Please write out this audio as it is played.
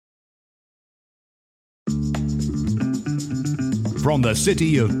From the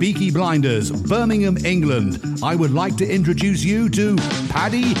city of Peaky Blinders, Birmingham, England, I would like to introduce you to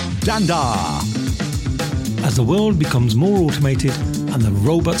Paddy Danda. As the world becomes more automated and the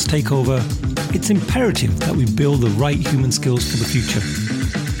robots take over, it's imperative that we build the right human skills for the future.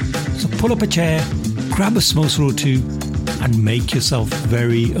 So pull up a chair, grab a samosa or two, and make yourself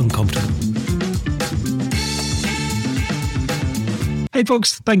very uncomfortable. Hey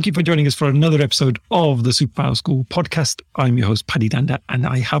folks, thank you for joining us for another episode of the Superpower School podcast. I'm your host, Paddy Danda, and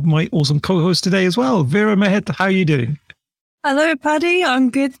I have my awesome co-host today as well, Vera Mehet. How are you doing? Hello, Paddy. I'm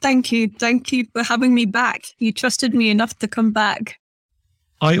good. Thank you. Thank you for having me back. You trusted me enough to come back.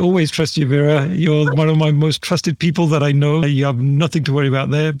 I always trust you, Vera. You're one of my most trusted people that I know. You have nothing to worry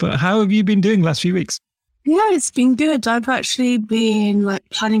about there. But how have you been doing the last few weeks? Yeah, it's been good. I've actually been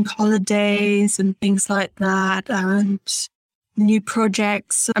planning holidays and things like that and new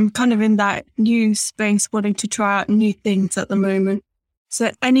projects. I'm kind of in that new space wanting to try out new things at the moment.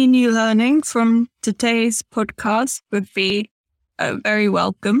 So any new learning from today's podcast would be very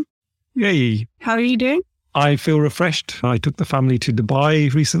welcome. Yay. How are you doing? I feel refreshed. I took the family to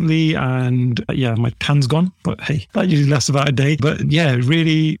Dubai recently and my tan's gone. But hey, that usually lasts about a day. But yeah,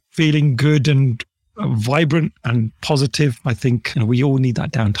 really feeling good and vibrant and positive. I think we all need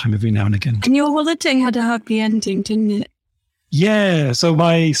that downtime every now and again. And your holiday had a happy ending, didn't it? Yeah. So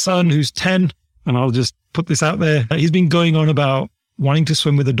my son, who's 10, and I'll just put this out there, he's been going on about wanting to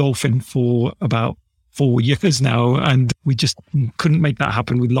swim with a dolphin for about 4 years now. And we just couldn't make that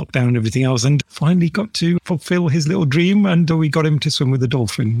happen with lockdown and everything else. And finally got to fulfill his little dream. And we got him to swim with a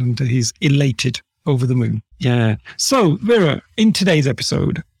dolphin and he's elated, over the moon. Yeah. So Vera, in today's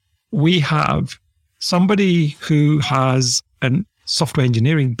episode, we have somebody who has a software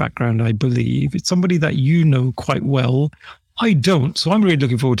engineering background, I believe. It's somebody that you know quite well. I don't. So I'm really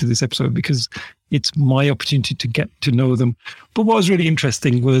looking forward to this episode because it's my opportunity to get to know them. But what was really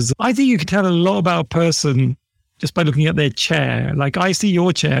interesting was I think you can tell a lot about a person just by looking at their chair. Like I see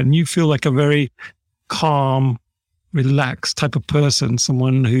your chair and you feel like a very calm, relaxed type of person,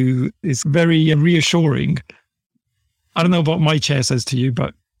 someone who is very reassuring. I don't know what my chair says to you,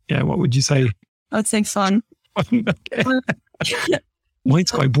 but yeah, what would you say? I'd say fun.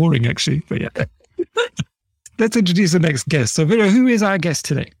 Mine's quite boring actually, but yeah. Let's introduce the next guest. So Vera, who is our guest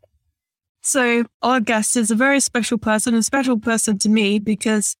today? So our guest is a very special person, a special person to me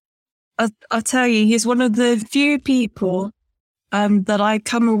because I'll tell you, he's one of the few people that I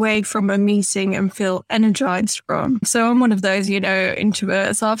come away from a meeting and feel energized from. So I'm one of those,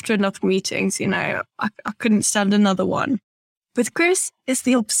 introverts. After enough meetings, I couldn't stand another one. With Chris, it's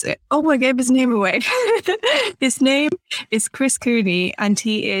the opposite. Oh, I gave his name away. His name is Chris Cooney and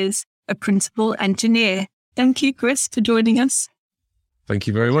he is a principal engineer. Thank you, Chris, for joining us. Thank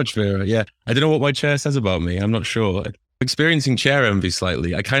you very much, Vera. Yeah, I don't know what my chair says about me. I'm not sure. I'm experiencing chair envy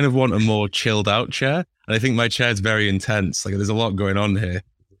slightly. I kind of want a more chilled out chair. And I think my chair is very intense. Like there's a lot going on here.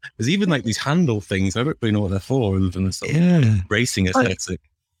 There's even these handle things. I don't really know what they're for other than sort of racing aesthetic.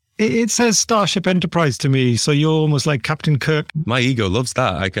 It says Starship Enterprise to me. So you're almost like Captain Kirk. My ego loves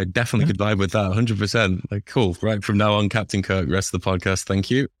that. I definitely could vibe with that 100%. Cool. Right from now on, Captain Kirk, rest of the podcast.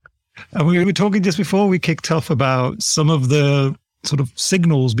 Thank you. And we were talking just before we kicked off about some of the sort of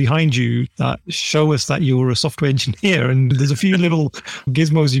signals behind you that show us that you're a software engineer. And there's a few little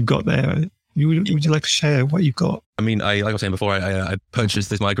gizmos you've got there. Would you like to share what you've got? I mean, like I was saying before, I purchased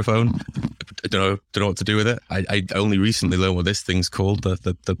this microphone. I don't know what to do with it. I only recently learned what this thing's called,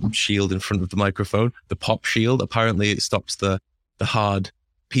 the shield in front of the microphone, the pop shield. Apparently it stops the hard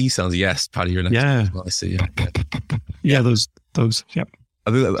P sounds. Yes, Paddy, you're next. Yeah. Well, I see. Yeah, those. Yep.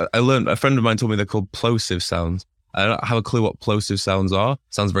 I learned, a friend of mine told me they're called plosive sounds. I don't have a clue what plosive sounds are.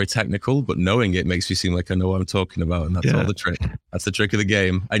 Sounds very technical, but knowing it makes me seem like I know what I'm talking about. And that's all the trick. That's the trick of the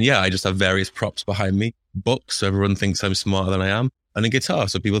game. And yeah, I just have various props behind me. Books, so everyone thinks I'm smarter than I am. And a guitar,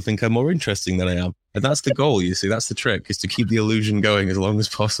 so people think I'm more interesting than I am. And that's the goal, you see. That's the trick, is to keep the illusion going as long as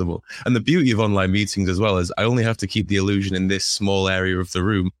possible. And the beauty of online meetings as well is I only have to keep the illusion in this small area of the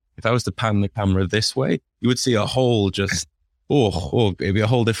room. If I was to pan the camera this way, you would see a whole just... Oh, it'd be a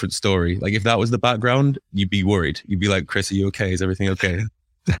whole different story. Like if that was the background, you'd be worried. You'd be like, Chris, are you okay? Is everything okay?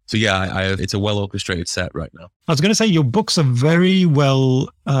 So yeah, it's a well orchestrated set right now. I was going to say your books are very well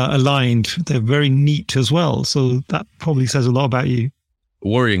aligned. They're very neat as well. So that probably says a lot about you.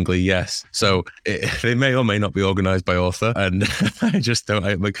 Worryingly, yes. So they may or may not be organized by author. And I just don't,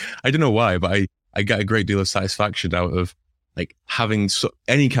 I don't know why, but I get a great deal of satisfaction out of having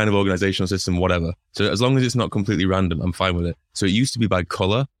any kind of organizational system, whatever. So as long as it's not completely random, I'm fine with it. So it used to be by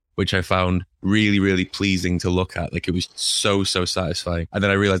color. which I found really, really pleasing to look at. Like, it was so satisfying. And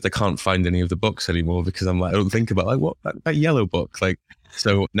then I realized I can't find any of the books anymore because I'm like, I don't think about like what that yellow book. Like,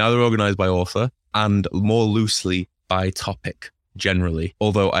 so now they're organized by author and more loosely by topic generally.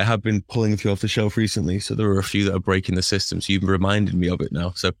 Although I have been pulling a few off the shelf recently. So there are a few that are breaking the system. So you've reminded me of it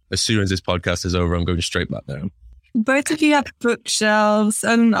now. So as soon as this podcast is over, I'm going straight back there. Both of you have bookshelves,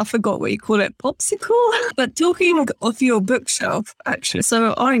 and I forgot what you call it, popsicle. But talking of your bookshelf, actually,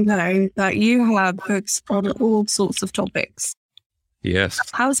 so I know that you have books on all sorts of topics. Yes.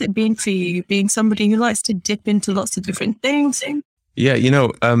 How's it been for you, being somebody who likes to dip into lots of different things? Yeah,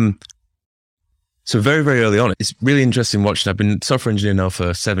 so very, very early on, it's really interesting watching. I've been a software engineer now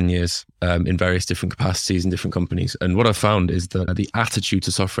for 7 years in various different capacities in different companies. And what I've found is that the attitude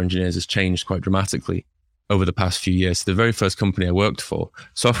to software engineers has changed quite dramatically over the past few years. The very first company I worked for,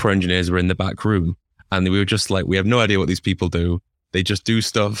 software engineers were in the back room and we were just like, we have no idea what these people do. They just do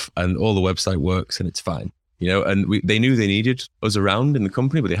stuff and all the website works and it's fine, and they knew they needed us around in the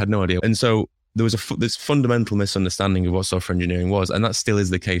company, but they had no idea. And so there was this fundamental misunderstanding of what software engineering was. And that still is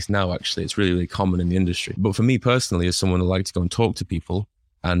the case now, actually. It's really, really common in the industry. But for me personally, as someone who liked to go and talk to people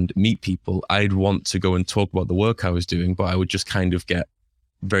and meet people, I'd want to go and talk about the work I was doing, but I would just kind of get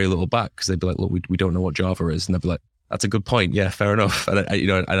very little back because they'd be like, look, we don't know what Java is. And I'd be like, that's a good point. Yeah, fair enough. And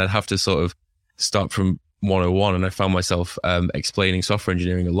I'd have to sort of start from 101. And I found myself explaining software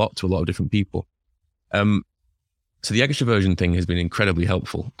engineering a lot to a lot of different people. So the extroversion thing has been incredibly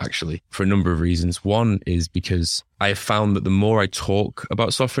helpful, actually, for a number of reasons. One is because I have found that the more I talk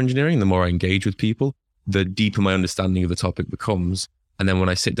about software engineering, the more I engage with people, the deeper my understanding of the topic becomes. And then when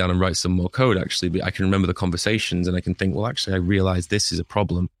I sit down and write some more code, actually, I can remember the conversations and I can think, well, actually, I realize this is a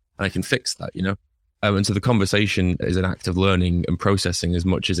problem and I can fix that, And so the conversation is an act of learning and processing as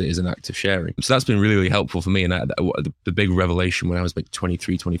much as it is an act of sharing. So that's been really, really helpful for me. And the big revelation when I was like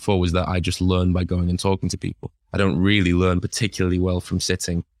 23, 24 was that I just learned by going and talking to people. I don't really learn particularly well from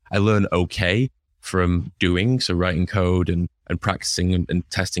sitting. I learn okay from doing, so writing code and practicing and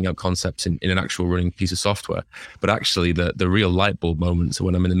testing out concepts in an actual running piece of software. But actually the real light bulb moments are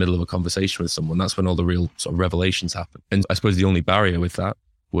when I'm in the middle of a conversation with someone. That's when all the real sort of revelations happen. And I suppose the only barrier with that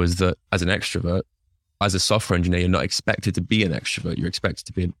was that as an extrovert, as a software engineer, you're not expected to be an extrovert. You're expected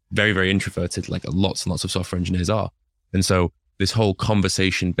to be very, very introverted, like lots and lots of software engineers are. And so this whole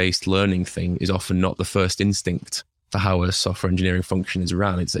conversation-based learning thing is often not the first instinct for how a software engineering function is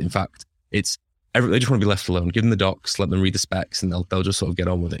ran. It's, in fact, they just want to be left alone. Give them the docs, let them read the specs, and they'll just sort of get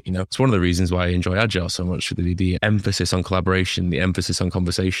on with it. It's one of the reasons why I enjoy Agile so much. The emphasis on collaboration, the emphasis on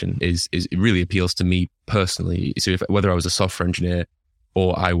conversation is it really appeals to me personally. So whether I was a software engineer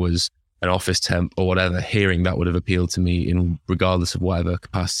or I was an office temp or whatever, hearing that would have appealed to me in regardless of whatever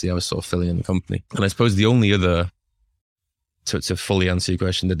capacity I was sort of filling in the company. And I suppose the only other, to fully answer your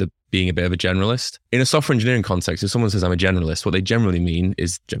question, that being a bit of a generalist. In a software engineering context, if someone says I'm a generalist, what they generally mean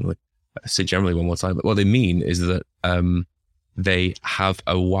is I say generally one more time, but what they mean is that they have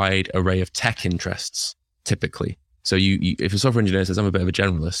a wide array of tech interests, typically. So if a software engineer says I'm a bit of a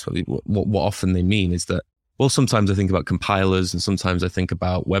generalist, what often they mean is that, well, sometimes I think about compilers and sometimes I think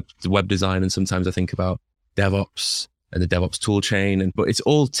about web design and sometimes I think about DevOps and the DevOps tool chain. But it's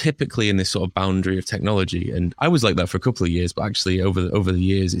all typically in this sort of boundary of technology. And I was like that for a couple of years, but actually over the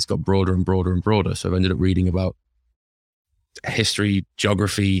years, it's got broader and broader and broader. So I've ended up reading about history,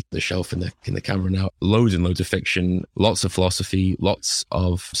 geography, the shelf in the camera now, loads and loads of fiction, lots of philosophy, lots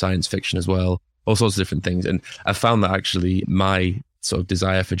of science fiction as well, all sorts of different things. And I found that actually my sort of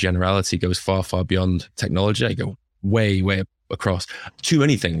desire for generality goes far, far beyond technology. I go way, way across too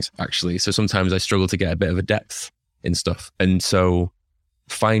many things, actually. So sometimes I struggle to get a bit of a depth in stuff. And so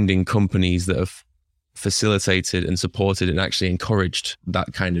finding companies that have facilitated and supported and actually encouraged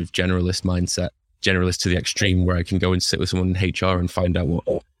that kind of generalist mindset, generalist to the extreme, where I can go and sit with someone in HR and find out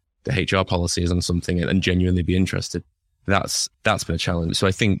what the HR policy is on something and genuinely be interested. That's been a challenge. So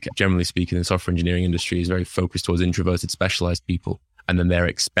I think, generally speaking, the software engineering industry is very focused towards introverted, specialized people, and then they're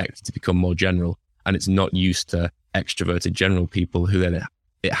expected to become more general. And it's not used to extroverted general people who then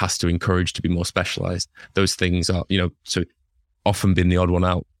it has to encourage to be more specialized. Those things are, so often been the odd one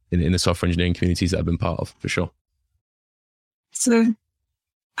out in the software engineering communities that I've been part of, for sure. So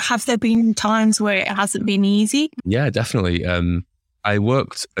have there been times where it hasn't been easy? Yeah, definitely. I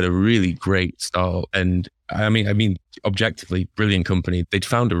worked at a really great startup, and I mean, objectively brilliant company. They'd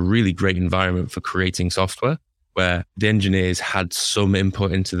found a really great environment for creating software where the engineers had some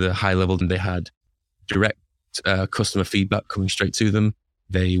input into the high level, and they had direct customer feedback coming straight to them.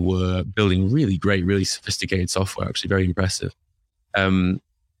 They were building really great, really sophisticated software, actually very impressive.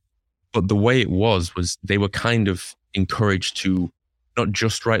 But the way it was they were kind of encouraged to not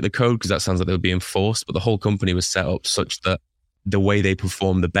just write the code, because that sounds like they were being forced, but the whole company was set up such that the way they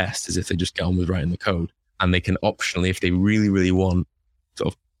perform the best is if they just get on with writing the code, and they can optionally, if they really, really want,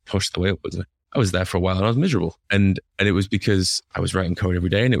 sort of push the way upwards. I was there for a while and I was miserable. And it was because I was writing code every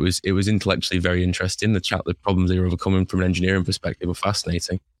day, and it was intellectually very interesting. The problems they were overcoming from an engineering perspective were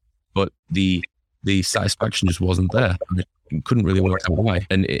fascinating, but the satisfaction just wasn't there. I couldn't really work out why.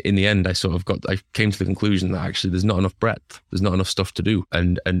 And in the end, I came to the conclusion that actually there's not enough breadth. There's not enough stuff to do.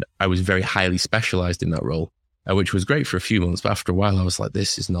 And I was very highly specialized in that role, which was great for a few months. But after a while, I was like,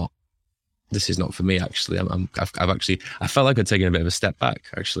 this is not for me, actually. I felt like I'd taken a bit of a step back,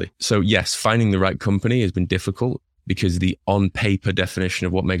 actually. So yes, finding the right company has been difficult, because the on paper definition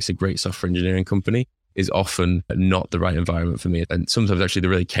of what makes a great software engineering company is often not the right environment for me. And sometimes actually the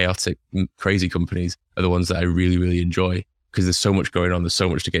really chaotic, crazy companies are the ones that I really, really enjoy, because there's so much going on, there's so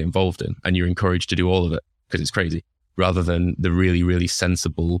much to get involved in, and you're encouraged to do all of it because it's crazy, rather than the really, really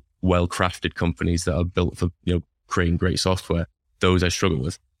sensible, well-crafted companies that are built for, creating great software. Those I struggle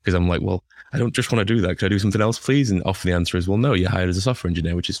with, because I'm like, well, I don't just want to do that. Could I do something else, please? And often the answer is, well, no, you're hired as a software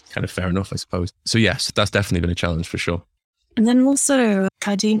engineer, which is kind of fair enough, I suppose. So yes, that's definitely been a challenge for sure. And then also,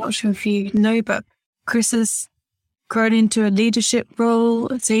 Paddy, not sure if you know, but Chris has grown into a leadership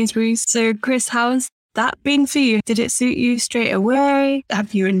role at Sainsbury's. So Chris, how's that been for you? Did it suit you straight away?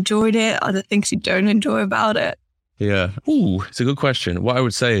 Have you enjoyed it? Are there things you don't enjoy about it? Yeah. Ooh, it's a good question. What I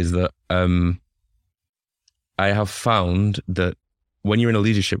would say is that I have found that when you're in a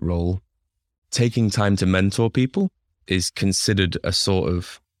leadership role, taking time to mentor people is considered a sort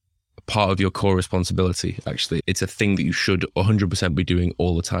of part of your core responsibility, actually. It's a thing that you should 100% be doing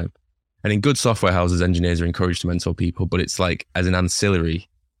all the time. And in good software houses, engineers are encouraged to mentor people, but it's like as an ancillary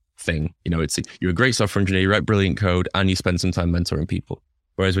thing. It's you're a great software engineer, you write brilliant code, and you spend some time mentoring people.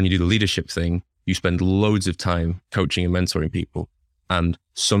 Whereas when you do the leadership thing, you spend loads of time coaching and mentoring people, and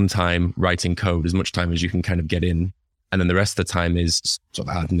some time writing code, as much time as you can kind of get in. And then the rest of the time is sort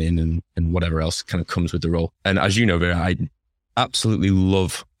of admin and whatever else kind of comes with the role. And as you know, Vera, I absolutely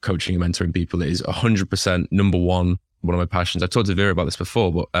love coaching and mentoring people. It is 100% number one of my passions. I've talked to Vera about this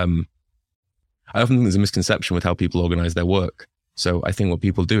before, but I often think there's a misconception with how people organize their work. So I think what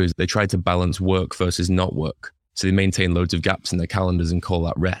people do is they try to balance work versus not work. So they maintain loads of gaps in their calendars and call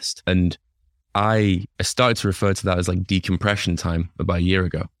that rest. And I started to refer to that as like decompression time about a year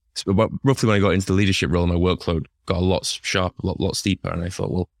ago. So roughly when I got into the leadership role, my workload got a lot sharper, a lot steeper. And I thought,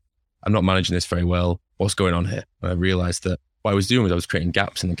 well, I'm not managing this very well. What's going on here? And I realized that what I was doing was I was creating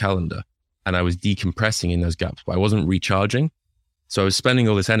gaps in the calendar, and I was decompressing in those gaps, but I wasn't recharging. So I was spending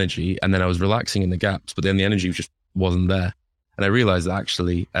all this energy, and then I was relaxing in the gaps, but then the energy just wasn't there. And I realized that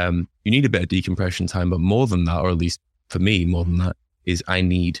actually you need a bit of decompression time, but more than that, or at least for me, more than that, is I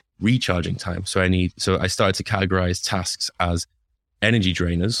need recharging time. So I started to categorize tasks as energy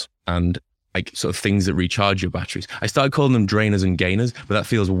drainers and like sort of things that recharge your batteries. I started calling them drainers and gainers, but that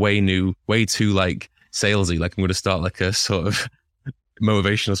feels way too like salesy. Like I'm going to start like a sort of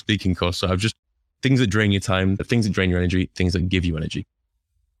motivational speaking course. So I've just things that drain your time, things that drain your energy, things that give you energy,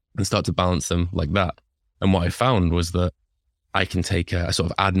 and start to balance them like that. And what I found was that I can take a sort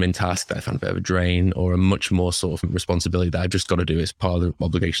of admin task that I found a bit of a drain, or a much more sort of responsibility that I've just got to do as part of the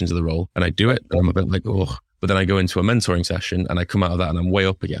obligations of the role. And I do it, and I'm a bit like, oh, but then I go into a mentoring session and I come out of that and I'm way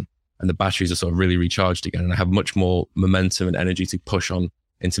up again. And the batteries are sort of really recharged again. And I have much more momentum and energy to push on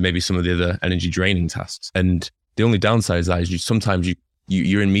into maybe some of the other energy draining tasks. And the only downside is that sometimes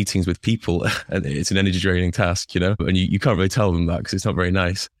you're in meetings with people and it's an energy draining task, and you can't really tell them that because it's not very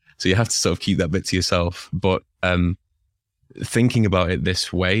nice. So you have to sort of keep that bit to yourself. But thinking about it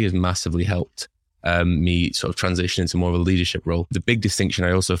this way has massively helped me sort of transition into more of a leadership role. The big distinction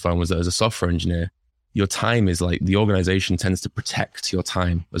I also found was that as a software engineer, your time is like, the organization tends to protect your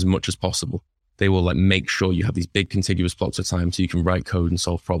time as much as possible. They will like make sure you have these big contiguous blocks of time so you can write code and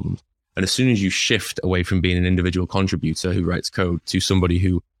solve problems. And as soon as you shift away from being an individual contributor who writes code to somebody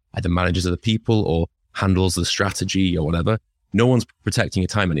who either manages other people or handles the strategy or whatever, no one's protecting your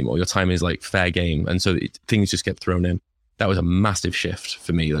time anymore. Your time is like fair game. And so things just get thrown in. That was a massive shift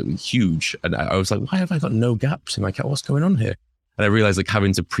for me, like huge. And I was like, why have I got no gaps in my cat? What's going on here? And I realized like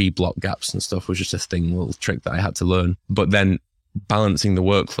having to pre-block gaps and stuff was just a little trick that I had to learn. But then balancing the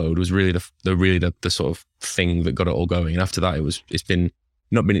workload was really the sort of thing that got it all going. And after that, it's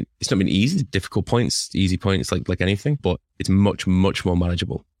not been easy. Difficult points, easy points, like anything, but it's much, much more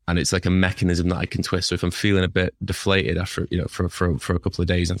manageable. And it's like a mechanism that I can twist. So if I'm feeling a bit deflated after, for a couple of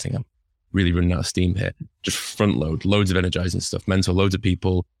days, I'm thinking I'm really running out of steam here, just front load, loads of energizing stuff, mentor loads of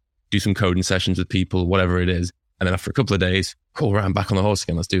people, do some coding sessions with people, whatever it is. And then after a couple of days, cool, right, I'm back on the horse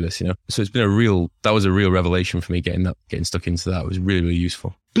again. Let's do this, you know? So it's been that was a real revelation for me getting stuck into that. It was really, really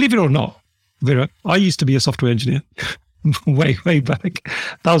useful. Believe it or not, Vera, I used to be a software engineer way back.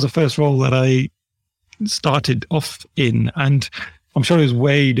 That was the first role that I started off in. And I'm sure it was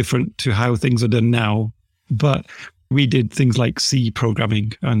way different to how things are done now. But we did things like C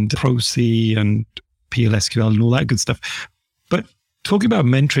programming and Pro C and PLSQL and all that good stuff. But talking about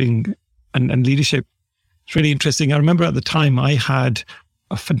mentoring and leadership, it's really interesting. I remember at the time I had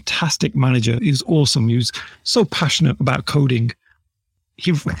a fantastic manager. He was awesome. He was so passionate about coding.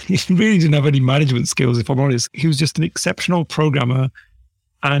 He really didn't have any management skills, if I'm honest. He was just an exceptional programmer.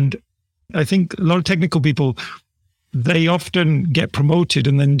 And I think a lot of technical people, they often get promoted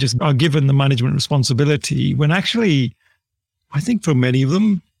and then just are given the management responsibility when actually, I think for many of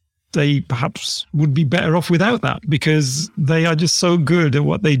them, they perhaps would be better off without that because they are just so good at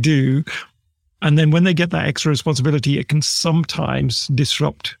what they do. And then when they get that extra responsibility, it can sometimes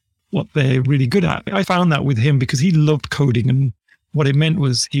disrupt what they're really good at. I found that with him because he loved coding, and what it meant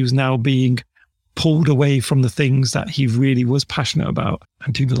was he was now being pulled away from the things that he really was passionate about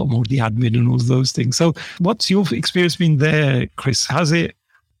and doing a lot more of the admin and all of those things. So what's your experience been there, Chris? Has it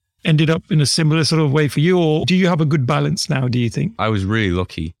ended up in a similar sort of way for you, or do you have a good balance now, do you think? I was really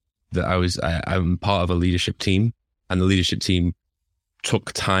lucky that I'm part of a leadership team, and the leadership team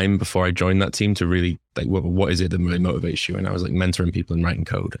took time before I joined that team to really like, what is it that really motivates you? And I was like mentoring people and writing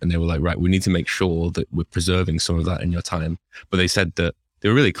code, and they were like, right, we need to make sure that we're preserving some of that in your time. But they said that they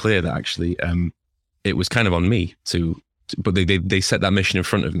were really clear that actually it was kind of on me but they set that mission in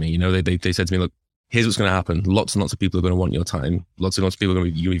front of me. You know, they said to me, look, here's what's going to happen. Lots and lots of people are going to want your time. Lots and lots of people are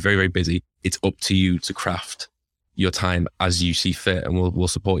going to be very, very busy. It's up to you to craft your time as you see fit, and we'll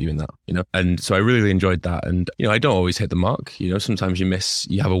support you in that, you know? And so I really enjoyed that. And, you know, I don't always hit the mark, you know, sometimes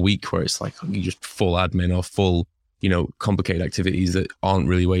you have a week where it's like, you just full admin or full, you know, complicated activities that aren't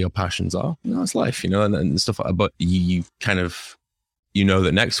really where your passions are. You know, it's life, you know, and stuff like that. But you kind of, you know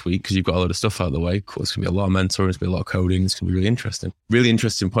that next week, because you've got a lot of stuff out of the way, cool, it's going to be a lot of mentoring, it's going to be a lot of coding, it's going to be really interesting. Really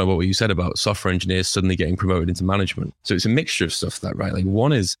interesting point about what you said about software engineers suddenly getting promoted into management. So it's a mixture of stuff that, right? Like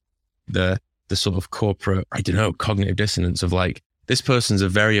one is the sort of corporate, I don't know, cognitive dissonance of like, this person's a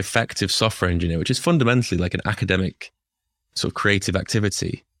very effective software engineer, which is fundamentally like an academic sort of creative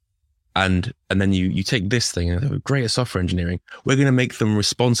activity. And then you take this thing and they're great at software engineering. We're going to make them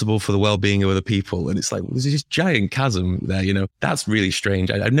responsible for the well-being of other people. And it's like, there's this giant chasm there, you know, that's really strange.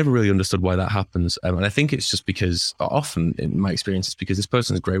 I've never really understood why that happens. And I think it's just because often in my experience, it's because this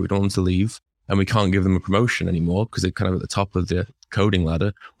person is great. We don't want them to leave and we can't give them a promotion anymore because they're kind of at the top of the coding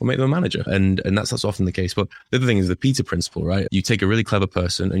ladder. We'll make them a manager. And that's often the case. But the other thing is the Peter principle, right? You take a really clever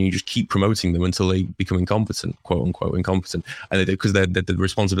person and you just keep promoting them until they become incompetent, quote unquote incompetent. And because the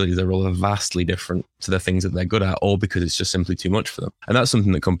responsibilities are all vastly different to the things that they're good at, or because it's just simply too much for them. And that's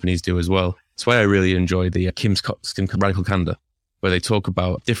something that companies do as well. That's why I really enjoy the Kim's Radical Candor, where they talk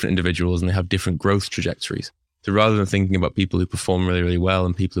about different individuals and they have different growth trajectories. So rather than thinking about people who perform really, really well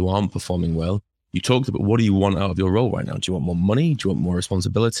and people who aren't performing well, you talked about what do you want out of your role right now? Do you want more money? Do you want more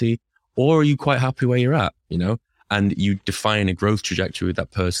responsibility? Or are you quite happy where you're at, you know? And you define a growth trajectory with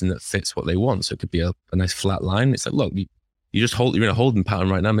that person that fits what they want. So it could be a nice flat line. It's like, look, you're in a holding pattern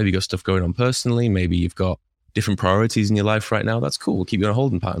right now. Maybe you've got stuff going on personally. Maybe you've got different priorities in your life right now. That's cool. We'll keep you on a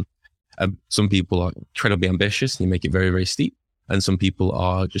holding pattern. Some people are incredibly ambitious and you make it very, very steep. And some people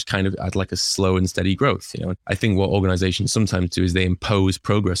are just kind of at like a slow and steady growth. You know, I think what organizations sometimes do is they impose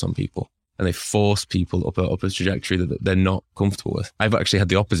progress on people. And they force people up a trajectory that they're not comfortable with. I've actually had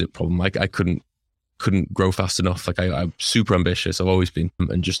the opposite problem. Like I couldn't grow fast enough. Like I'm super ambitious. I've always been,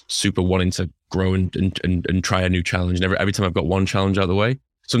 and just super wanting to grow and try a new challenge. And every time I've got one challenge out of the way,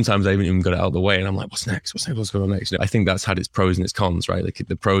 sometimes I haven't even got it out of the way. And I'm like, what's next? What's going on next? I think that's had its pros and its cons, right? Like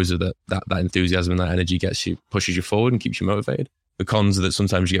the pros are that enthusiasm and that energy pushes you forward and keeps you motivated. The cons are that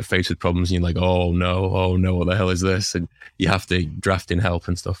sometimes you get faced with problems and you're like, oh no, what the hell is this? And you have to draft in help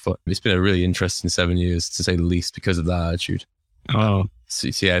and stuff. But it's been a really interesting 7 years, to say the least, because of that attitude. Oh, so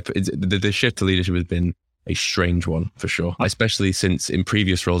yeah, the shift to leadership has been a strange one for sure, especially since in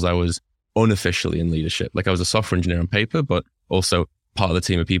previous roles I was unofficially in leadership. Like I was a software engineer on paper, but also part of the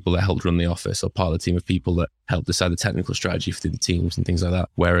team of people that helped run the office, or part of the team of people that helped decide the technical strategy for the teams and things like that.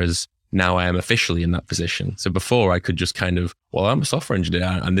 Whereas now I am officially in that position. So before I could just kind of, well, I'm a software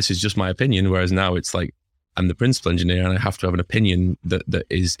engineer and this is just my opinion. Whereas now it's like, I'm the principal engineer and I have to have an opinion that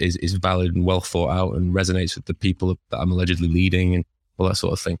is valid and well thought out and resonates with the people that I'm allegedly leading and all that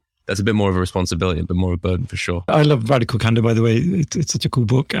sort of thing. That's a bit more of a responsibility, a bit more of a burden for sure. I love Radical Candor, by the way. It's such a cool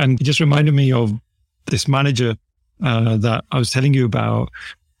book. And it just reminded me of this manager that I was telling you about,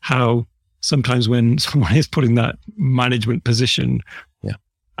 how sometimes when someone is put in that management position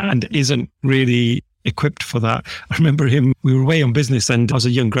and isn't really equipped for that. I remember we were away on business and I was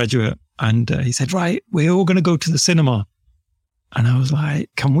a young graduate and he said, right, we're all going to go to the cinema. And I was like,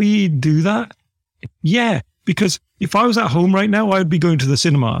 can we do that? Yeah, because if I was at home right now, I would be going to the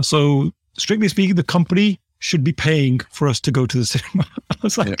cinema. So strictly speaking, the company should be paying for us to go to the cinema. I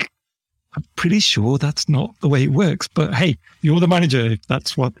was like, I'm pretty sure that's not the way it works. But hey, you're the manager. If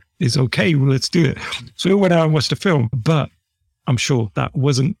that's what is okay, well, let's do it. So we went out and watched a film. But I'm sure that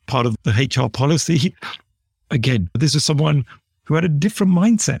wasn't part of the HR policy. Again, this is someone who had a different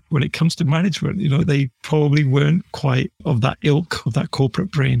mindset when it comes to management. You know, they probably weren't quite of that ilk, of that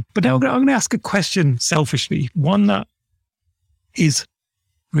corporate brain. But now I'm going to ask a question selfishly, one that is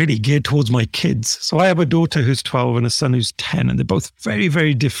really geared towards my kids. So I have a daughter who's 12 and a son who's 10, and they're both very,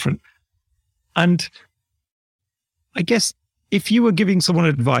 very different. And I guess if you were giving someone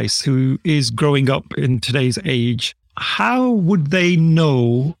advice who is growing up in today's age, how would they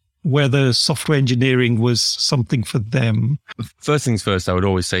know whether software engineering was something for them? First things first, I would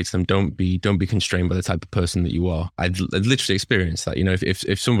always say to them, don't be constrained by the type of person that you are. I'd literally experienced that. You know,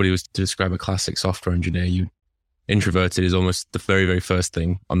 if somebody was to describe a classic software engineer, introverted is almost the very, very first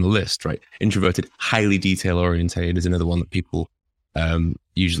thing on the list, right? Introverted, highly detail oriented is another one that people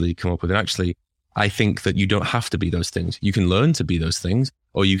usually come up with. And actually, I think that you don't have to be those things. You can learn to be those things,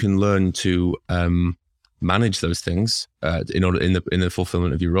 or you can learn to manage those things in the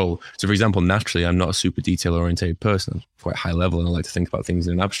fulfillment of your role. So, for example, naturally, I'm not a super detail oriented person. I'm quite high level, and I like to think about things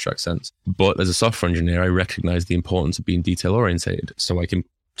in an abstract sense. But as a software engineer, I recognize the importance of being detail oriented, so I can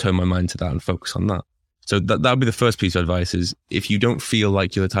turn my mind to that and focus on that. So that would be the first piece of advice: is if you don't feel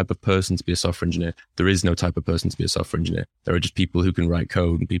like you're the type of person to be a software engineer, there is no type of person to be a software engineer. There are just people who can write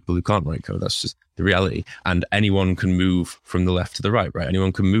code and people who can't write code. That's just the reality. And anyone can move from the left to the right?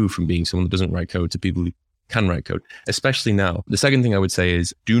 Anyone can move from being someone that doesn't write code to people who can write code, especially now. The second thing I would say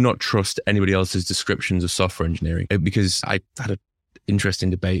is do not trust anybody else's descriptions of software engineering, because I had an interesting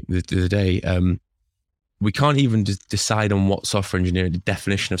debate the other day. We can't even decide on what software engineering, the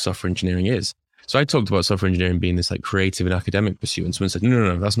definition of software engineering is. So I talked about software engineering being this like creative and academic pursuit, and someone said,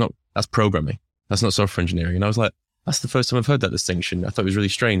 no, that's programming. That's not software engineering. And I was like, that's the first time I've heard that distinction. I thought it was really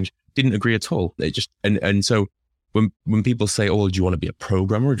strange. Didn't agree at all. It just, and so when people say, oh, do you want to be a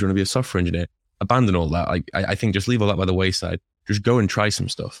programmer or do you want to be a software engineer? Abandon all that. I think just leave all that by the wayside. Just go and try some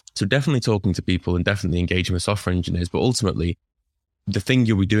stuff. So definitely talking to people and definitely engaging with software engineers. But ultimately, the thing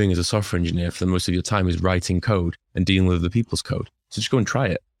you'll be doing as a software engineer for the most of your time is writing code and dealing with other people's code. So just go and try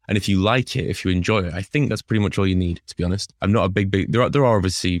it. And if you like it, if you enjoy it, I think that's pretty much all you need, to be honest. I'm not a big, there are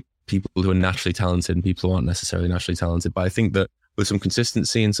obviously people who are naturally talented and people who aren't necessarily naturally talented. But I think that with some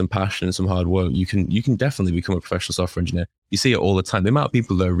consistency and some passion and some hard work, you can definitely become a professional software engineer. You see it all the time. The amount of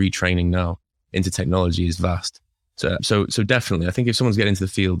people that are retraining now into technology is vast. So definitely, I think if someone's getting into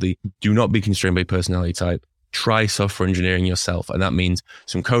the field, do not be constrained by personality type. Try software engineering yourself. And that means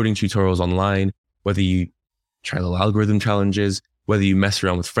some coding tutorials online, whether you try little algorithm challenges, whether you mess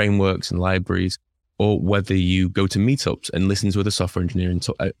around with frameworks and libraries, or whether you go to meetups and listen to other software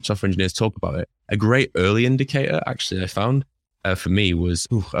engineers talk about it. A great early indicator, actually, I found for me was,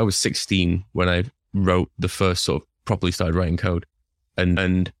 I was 16 when I wrote the first sort of properly started writing code.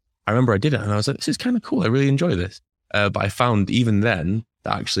 And I remember I did it and I was like, this is kind of cool. I really enjoy this. But I found even then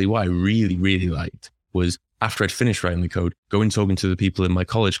that actually what I really, really liked was after I'd finished writing the code, going talking to the people in my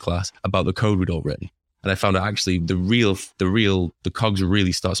college class about the code we'd all written. And I found that actually the cogs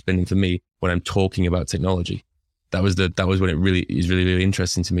really start spinning for me when I'm talking about technology. That was when it really is really, really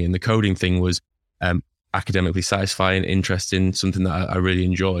interesting to me. And the coding thing was academically satisfying, interesting, something that I really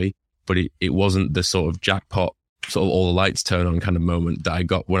enjoy, but it wasn't the sort of jackpot, sort of all the lights turn on kind of moment that I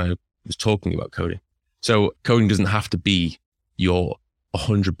got when I was talking about coding. So coding doesn't have to be your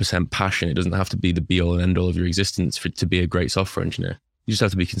 100% passion. It doesn't have to be the be all and end all of your existence to be a great software engineer. You just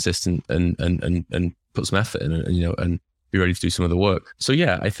have to be consistent and put some effort in it, and be ready to do some of the work. So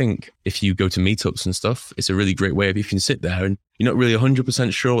yeah, I think if you go to meetups and stuff, it's a really great way if you can sit there and you're not really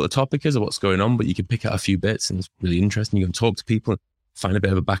 100% sure what the topic is or what's going on, but you can pick out a few bits and it's really interesting. You can talk to people and find a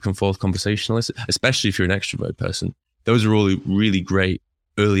bit of a back and forth conversationalist, especially if you're an extrovert person. Those are all really great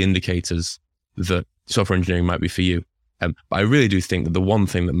early indicators that software engineering might be for you. But I really do think that the one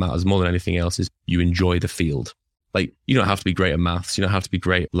thing that matters more than anything else is you enjoy the field. Like, you don't have to be great at maths. You don't have to be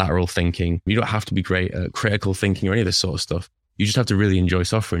great at lateral thinking. You don't have to be great at critical thinking or any of this sort of stuff. You just have to really enjoy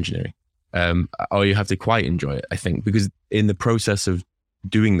software engineering. Or you have to quite enjoy it, I think, because in the process of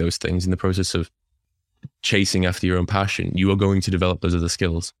doing those things, in the process of chasing after your own passion, you are going to develop those other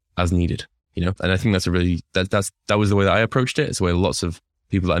skills as needed, And I think that's that was the way that I approached it. It's the way lots of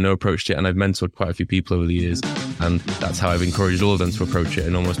people that I know approached it, and I've mentored quite a few people over the years, and that's how I've encouraged all of them to approach it,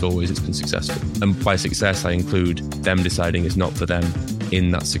 and almost always it's been successful. And by success, I include them deciding it's not for them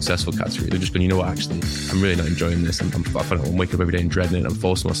in that successful category. They're just going, you know what, actually, I'm really not enjoying this. I'm waking up every day and dreading it, and I'm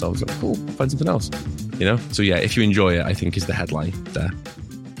forcing myself. It's like, cool, find something else. You know? So yeah, if you enjoy it, I think is the headline there.